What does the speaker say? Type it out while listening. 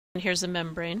And here's the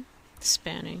membrane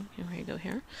spanning. Here we go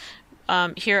here.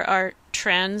 Here are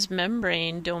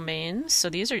transmembrane domains. So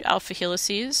these are alpha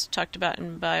helices, talked about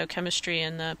in biochemistry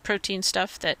and the protein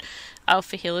stuff, that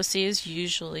alpha helices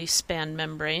usually span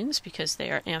membranes because they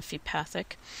are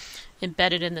amphipathic.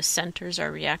 Embedded in the centers,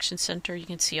 our reaction center, you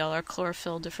can see all our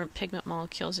chlorophyll, different pigment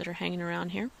molecules that are hanging around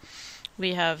here.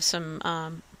 We have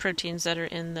some proteins that are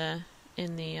in the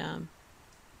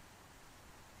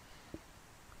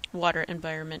water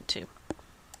environment too.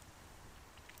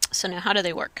 So now how do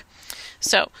they work?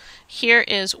 So here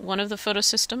is one of the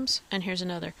photosystems, and here's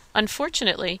another.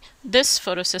 Unfortunately, this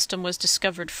photosystem was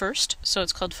discovered first, so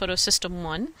it's called photosystem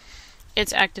 1.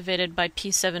 It's activated by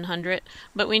P700,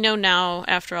 but we know now,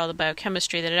 after all the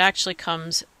biochemistry, that it actually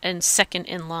comes in second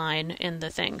in line in the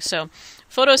thing. So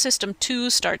photosystem 2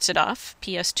 starts it off,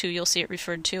 PS2 you'll see it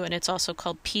referred to, and it's also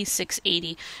called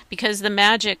P680, because the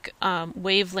magic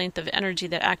wavelength of energy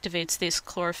that activates these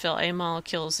chlorophyll A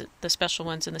molecules, the special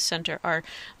ones in the center, are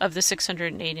of the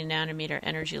 680 nanometer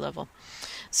energy level.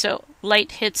 So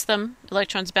light hits them,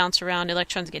 electrons bounce around,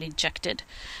 electrons get ejected.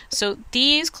 So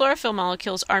these chlorophyll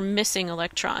molecules are missing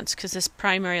electrons because this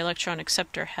primary electron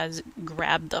acceptor has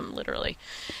grabbed them, literally.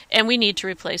 And we need to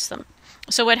replace them.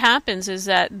 So what happens is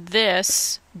that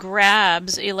this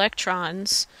grabs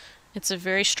electrons. It's a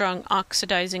very strong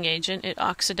oxidizing agent. It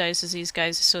oxidizes these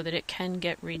guys so that it can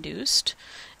get reduced.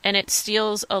 And it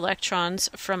steals electrons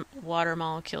from water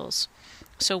molecules.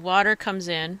 So water comes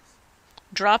in,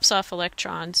 drops off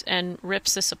electrons, and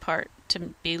rips this apart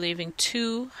to be leaving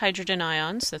 2 hydrogen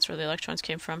ions. That's where the electrons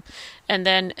came from. And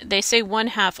then they say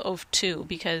 1/2 O2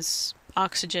 because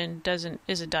oxygen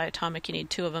is a diatomic. You need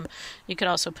 2 of them. You could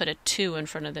also put a 2 in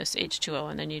front of this H2O,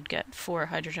 and then you'd get 4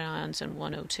 hydrogen ions and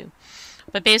 1 O2.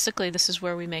 But basically, this is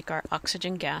where we make our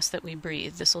oxygen gas that we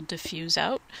breathe. This will diffuse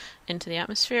out into the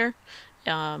atmosphere.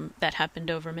 That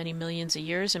happened over many millions of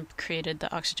years and created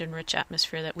the oxygen-rich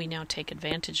atmosphere that we now take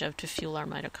advantage of to fuel our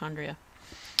mitochondria.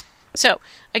 So,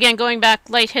 again, going back,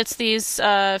 light hits these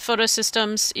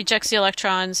photosystems, ejects the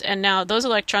electrons, and now those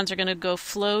electrons are going to go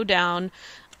flow down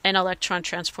an electron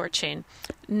transport chain.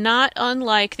 Not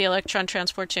unlike the electron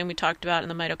transport chain we talked about in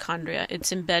the mitochondria.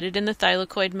 It's embedded in the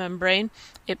thylakoid membrane.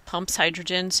 It pumps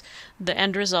hydrogens. The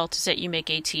end result is that you make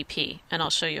ATP, and I'll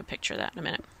show you a picture of that in a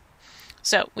minute.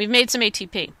 So we've made some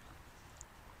ATP.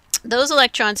 Those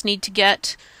electrons need to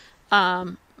get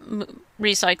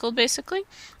recycled, basically,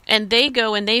 and they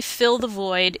go and they fill the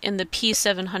void in the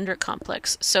P700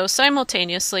 complex. So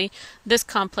simultaneously, this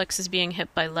complex is being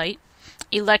hit by light.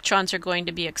 Electrons are going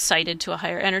to be excited to a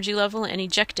higher energy level and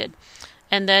ejected.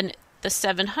 And then the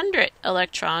 700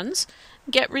 electrons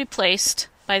get replaced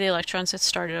by the electrons that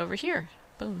started over here.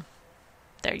 Boom.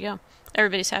 There you go.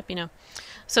 Everybody's happy now.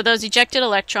 So those ejected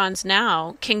electrons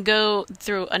now can go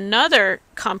through another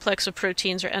complex of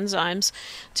proteins or enzymes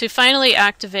to finally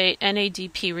activate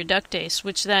NADP reductase,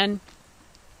 which then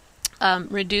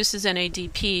reduces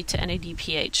NADP to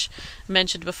NADPH.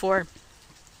 Mentioned before,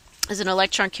 is an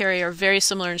electron carrier very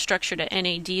similar in structure to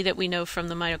NAD that we know from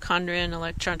the mitochondria and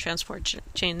electron transport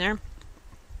chain there.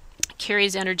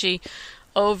 Carries energy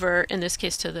over, in this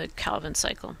case, to the Calvin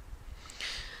cycle.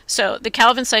 So the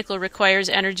Calvin cycle requires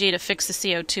energy to fix the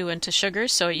CO2 into sugar,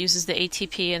 so it uses the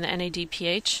ATP and the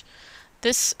NADPH.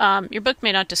 This, your book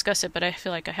may not discuss it, but I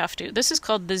feel like I have to. This is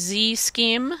called the Z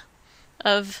scheme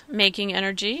of making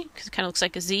energy, because it kind of looks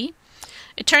like a Z.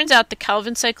 It turns out the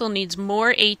Calvin cycle needs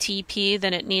more ATP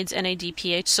than it needs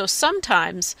NADPH, so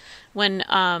sometimes when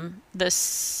the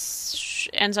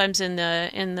enzymes in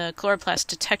the chloroplast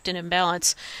detect an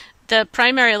imbalance, the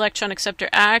primary electron acceptor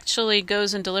actually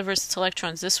goes and delivers its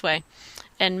electrons this way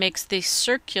and makes the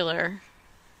circular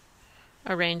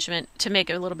arrangement to make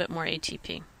a little bit more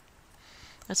ATP.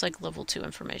 That's like level 2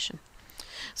 information.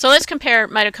 So let's compare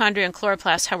mitochondria and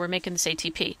chloroplast, how we're making this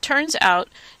ATP. Turns out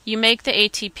you make the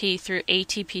ATP through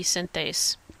ATP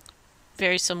synthase.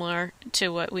 Very similar to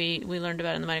what we learned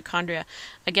about in the mitochondria.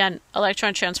 Again,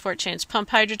 electron transport chains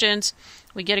pump hydrogens.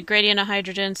 We get a gradient of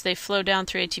hydrogens. They flow down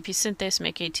through ATP synthase,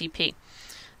 make ATP.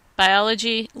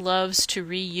 Biology loves to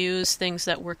reuse things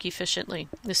that work efficiently.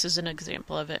 This is an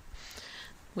example of it.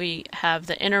 We have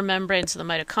the inner membranes of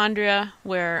the mitochondria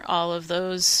where all of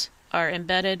those are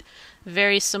embedded.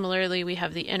 Very similarly, we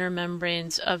have the inner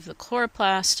membranes of the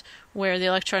chloroplast where the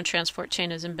electron transport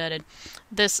chain is embedded.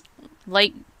 This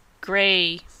light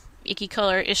gray icky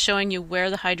color is showing you where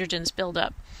the hydrogens build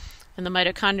up. In the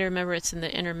mitochondria, remember, it's in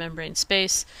the inner membrane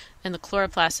space. In the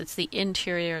chloroplast, it's the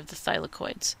interior of the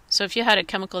thylakoids. So if you had a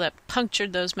chemical that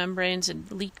punctured those membranes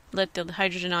and let the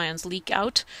hydrogen ions leak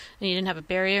out, and you didn't have a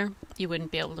barrier, you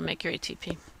wouldn't be able to make your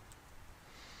ATP.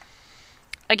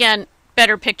 Again,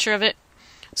 better picture of it.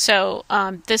 So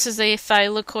this is a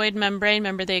thylakoid membrane.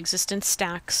 Remember, they exist in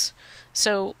stacks.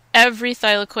 So every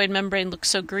thylakoid membrane looks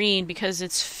so green because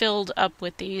it's filled up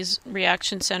with these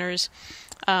reaction centers,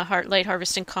 light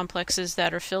harvesting complexes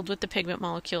that are filled with the pigment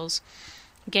molecules.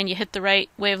 Again, you hit the right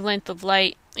wavelength of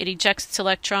light, it ejects its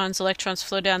electrons. Electrons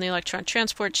flow down the electron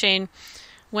transport chain.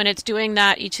 When it's doing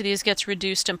that, each of these gets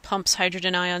reduced and pumps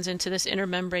hydrogen ions into this inner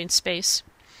membrane space.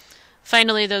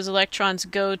 Finally, those electrons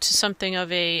go to something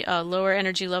of a lower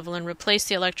energy level and replace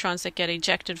the electrons that get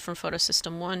ejected from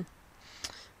photosystem 1.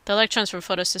 The electrons from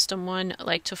photosystem 1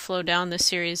 like to flow down this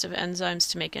series of enzymes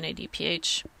to make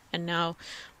NADPH, and now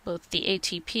both the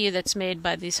ATP that's made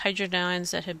by these hydrogen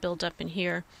ions that had built up in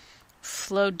here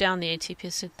flowed down the ATP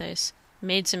synthase,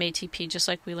 made some ATP just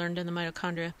like we learned in the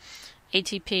mitochondria.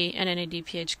 ATP and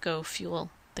NADPH go fuel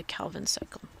the Calvin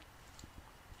cycle.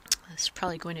 This is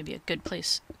probably going to be a good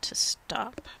place to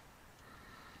stop.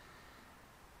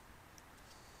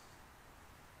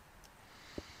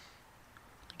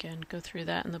 Again, go through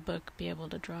that in the book, be able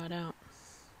to draw it out.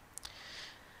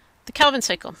 The Calvin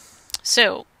cycle.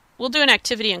 So we'll do an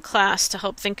activity in class to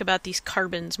help think about these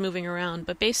carbons moving around,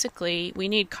 but basically we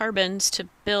need carbons to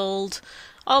build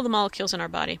all the molecules in our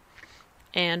body.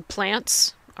 And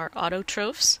plants are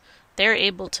autotrophs. They're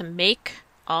able to make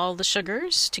all the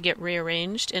sugars to get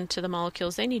rearranged into the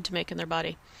molecules they need to make in their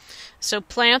body. So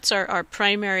plants are our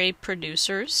primary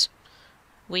producers.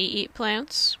 We eat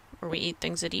plants, or we eat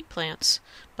things that eat plants.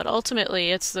 But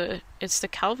ultimately it's the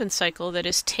Calvin cycle that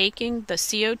is taking the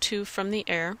CO2 from the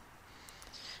air,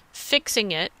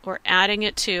 fixing it or adding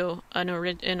it to an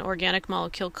organic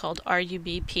molecule called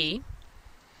RUBP,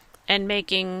 and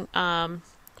making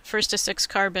first to 6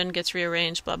 carbon gets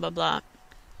rearranged, blah blah blah,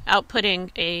 outputting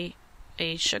a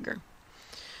sugar.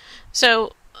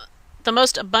 So the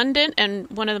most abundant and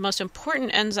one of the most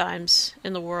important enzymes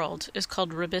in the world is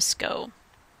called rubisco.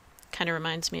 Kind of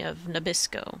reminds me of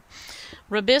Nabisco.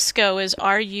 Rubisco is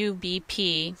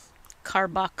RUBP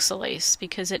carboxylase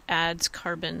because it adds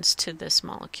carbons to this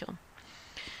molecule.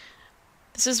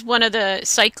 This is one of the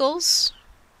cycles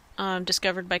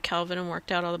discovered by Calvin and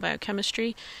worked out all the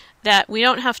biochemistry that we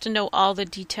don't have to know all the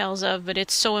details of, but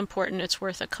it's so important it's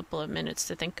worth a couple of minutes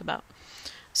to think about.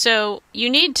 So you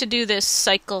need to do this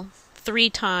cycle 3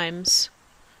 times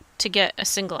to get a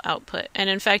single output. And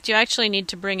in fact, you actually need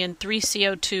to bring in 3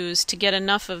 CO2s to get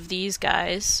enough of these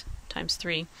guys, times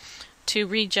 3, to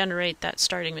regenerate that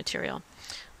starting material.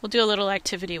 We'll do a little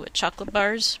activity with chocolate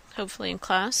bars, hopefully in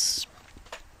class,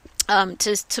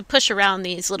 to push around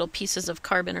these little pieces of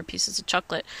carbon or pieces of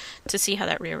chocolate to see how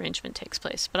that rearrangement takes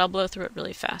place. But I'll blow through it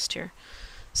really fast here.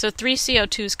 So 3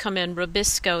 CO2s come in.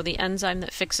 Rubisco, the enzyme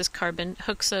that fixes carbon,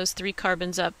 hooks those 3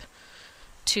 carbons up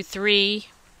to 3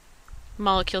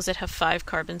 molecules that have 5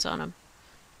 carbons on them.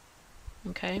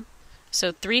 Okay,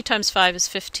 so 3 times 5 is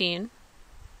 15,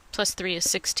 plus 3 is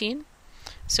 16.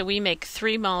 So we make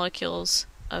 3 molecules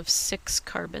of 6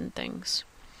 carbon things.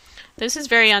 This is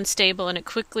very unstable and it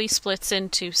quickly splits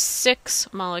into 6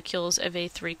 molecules of a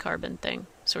 3 carbon thing.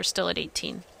 So we're still at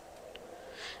 18.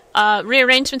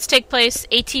 Rearrangements take place,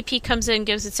 ATP comes in,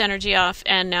 gives its energy off,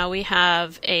 and now we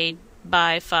have a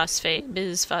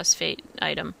bisphosphate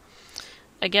item.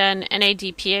 Again,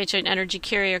 NADPH, an energy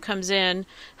carrier, comes in,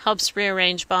 helps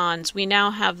rearrange bonds. We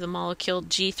now have the molecule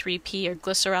G3P, or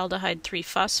glyceraldehyde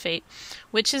 3-phosphate,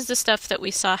 which is the stuff that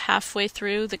we saw halfway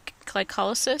through the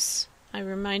glycolysis. I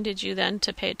reminded you then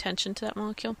to pay attention to that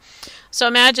molecule. So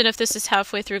imagine if this is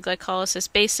halfway through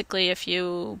glycolysis. Basically, if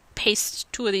you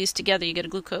paste 2 of these together, you get a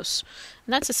glucose.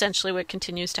 And that's essentially what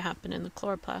continues to happen in the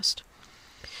chloroplast.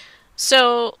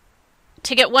 So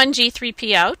to get 1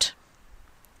 G3P out,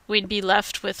 we'd be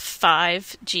left with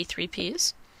 5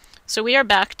 G3Ps. So we are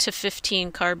back to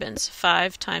 15 carbons.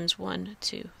 5 times 1,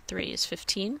 2, 3 is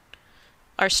 15.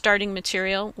 Our starting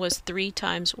material was 3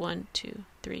 times 1, 2,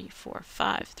 3, 4,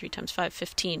 5. 3 times 5,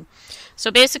 15.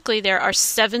 So basically there are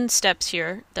 7 steps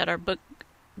here that our book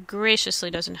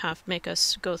graciously doesn't make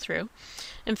us go through.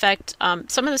 In fact,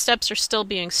 some of the steps are still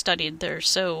being studied. They're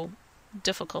so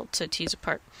difficult to tease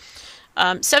apart.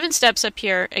 7 steps up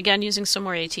here, again using some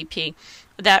more ATP,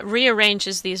 that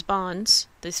rearranges these bonds,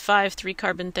 these 5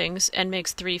 3-carbon things, and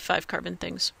makes 3 5-carbon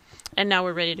things. And now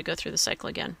we're ready to go through the cycle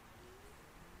again.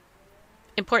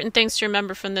 Important things to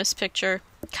remember from this picture.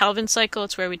 Calvin cycle,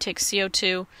 it's where we take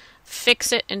CO2,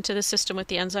 fix it into the system with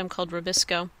the enzyme called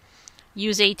rubisco,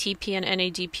 use ATP and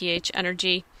NADPH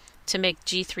energy to make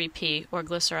G3P, or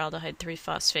glyceraldehyde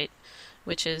 3-phosphate,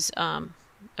 which is a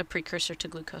precursor to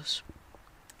glucose.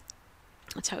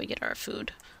 That's how we get our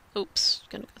food. Oops,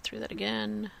 gonna go through that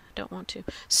again. Don't want to.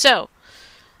 So,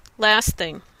 last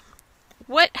thing.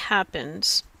 what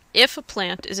happens if a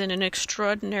plant is in an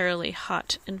extraordinarily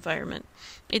hot environment?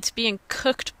 It's being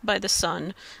cooked by the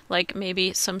sun, like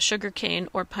maybe some sugarcane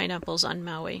or pineapples on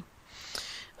Maui.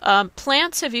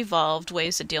 Plants have evolved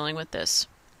ways of dealing with this.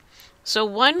 So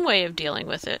one way of dealing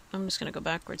with it, I'm just going to go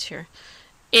backwards here,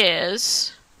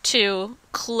 is to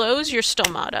close your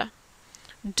stomata.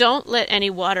 Don't let any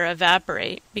water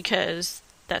evaporate, because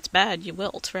that's bad, you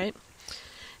wilt, right?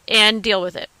 And deal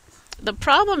with it. The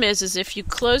problem is if you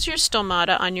close your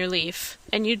stomata on your leaf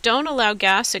and you don't allow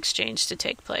gas exchange to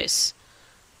take place,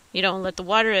 you don't let the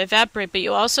water evaporate, but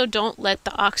you also don't let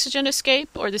the oxygen escape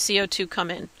or the CO2 come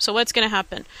in. So what's going to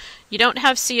happen? You don't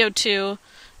have CO2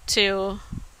 to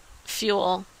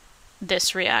fuel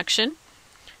this reaction.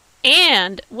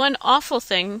 And one awful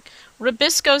thing,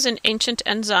 Rubisco is an ancient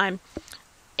enzyme.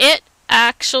 It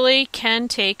actually can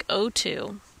take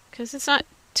O2, because it's not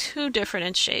too different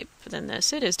in shape than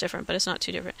this. It is different, but it's not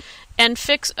too different. And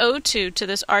fix O2 to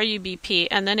this RUBP,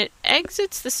 and then it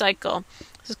exits the cycle.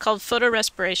 This is called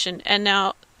photorespiration, and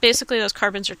now basically those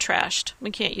carbons are trashed.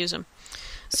 We can't use them.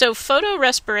 So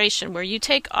photorespiration, where you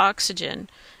take oxygen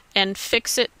and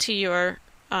fix it to your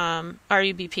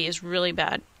RUBP, is really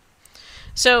bad.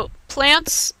 So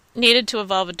plants needed to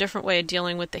evolve a different way of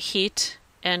dealing with the heat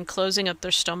and closing up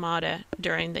their stomata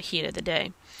during the heat of the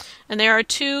day. And there are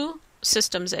two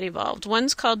systems that evolved.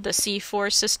 One's called the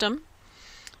C4 system,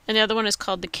 and the other one is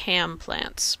called the CAM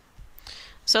plants.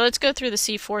 So let's go through the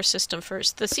C4 system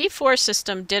first. The C4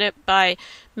 system did it by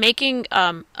making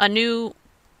a new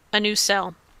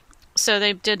cell. So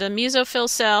they did a mesophyll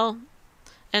cell,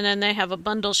 and then they have a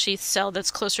bundle sheath cell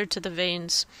that's closer to the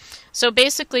veins. So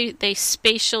basically they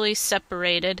spatially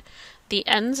separated the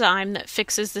enzyme that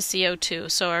fixes the CO2.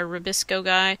 So our Rubisco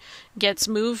guy gets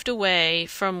moved away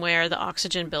from where the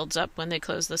oxygen builds up when they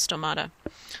close the stomata.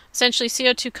 Essentially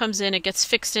CO2 comes in, it gets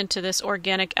fixed into this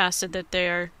organic acid that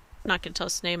they're not going to tell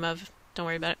us the name of, don't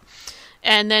worry about it,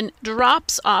 and then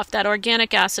drops off that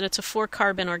organic acid. It's a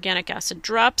 4-carbon organic acid,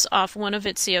 drops off one of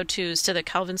its CO2s to the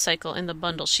Calvin cycle in the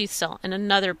bundle sheath cell in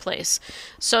another place,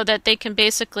 so that they can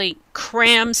basically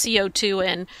cram CO2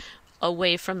 in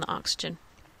away from the oxygen.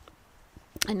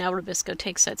 And now Rubisco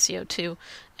takes that CO2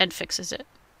 and fixes it.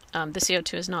 The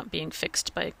CO2 is not being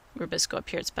fixed by Rubisco up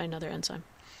here, it's by another enzyme.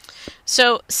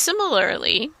 So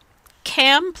similarly,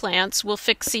 CAM plants will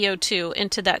fix CO2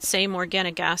 into that same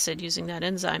organic acid using that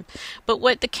enzyme. But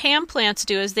what the CAM plants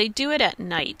do is they do it at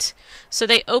night. So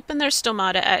they open their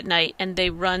stomata at night and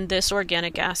they run this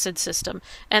organic acid system.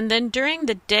 And then during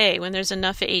the day, when there's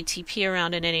enough ATP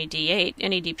around in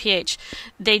NADPH,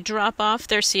 they drop off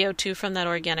their CO2 from that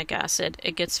organic acid.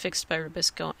 It gets fixed by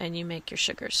Rubisco and you make your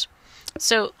sugars.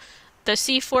 So the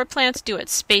C4 plants do it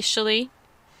spatially.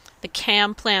 The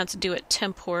CAM plants do it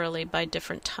temporally by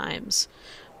different times.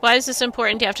 Why is this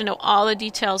important? You have to know all the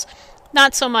details.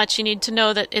 Not so much. You need to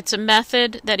know that it's a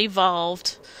method that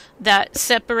evolved that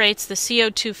separates the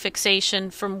CO2 fixation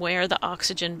from where the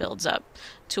oxygen builds up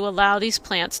to allow these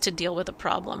plants to deal with a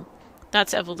problem.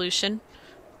 That's evolution.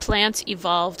 Plants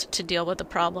evolved to deal with a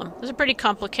problem. It was a pretty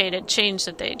complicated change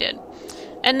that they did.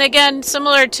 And again,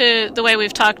 similar to the way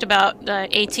we've talked about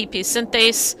ATP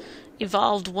synthase,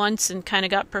 evolved once and kind of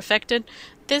got perfected.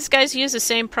 These guys use the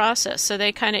same process, so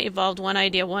they kind of evolved one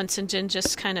idea once and then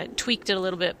just kind of tweaked it a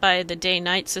little bit by the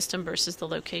day-night system versus the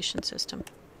location system.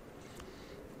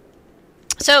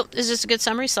 So this is just a good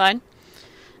summary slide.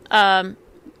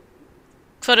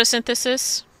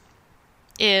 Photosynthesis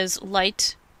is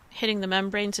light hitting the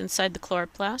membranes inside the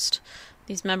chloroplast.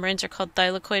 These membranes are called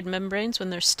thylakoid membranes.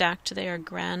 When they're stacked, they are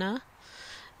grana.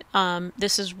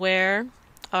 This is where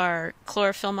our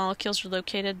chlorophyll molecules are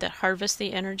located that harvest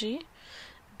the energy.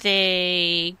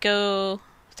 They go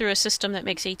through a system that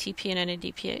makes ATP and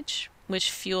NADPH,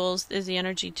 which is the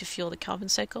energy to fuel the Calvin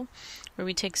cycle, where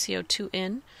we take CO2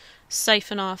 in,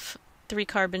 siphon off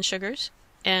 3-carbon sugars,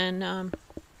 and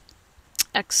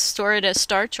store it as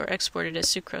starch or export it as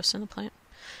sucrose in the plant.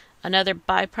 Another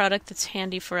byproduct that's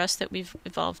handy for us that we've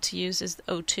evolved to use is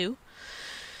O2.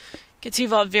 Gets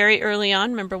evolved very early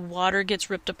on. Remember, water gets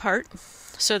ripped apart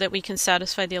so that we can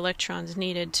satisfy the electrons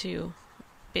needed to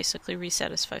basically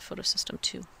resatisfy photosystem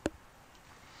 2.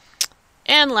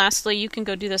 And lastly, you can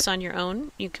go do this on your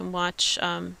own. You can watch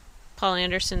Paul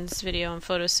Anderson's video on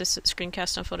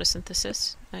screencast on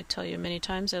photosynthesis. I tell you many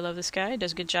times I love this guy. He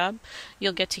does a good job.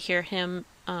 You'll get to hear him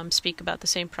speak about the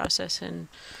same process in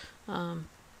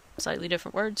slightly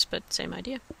different words, but same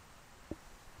idea.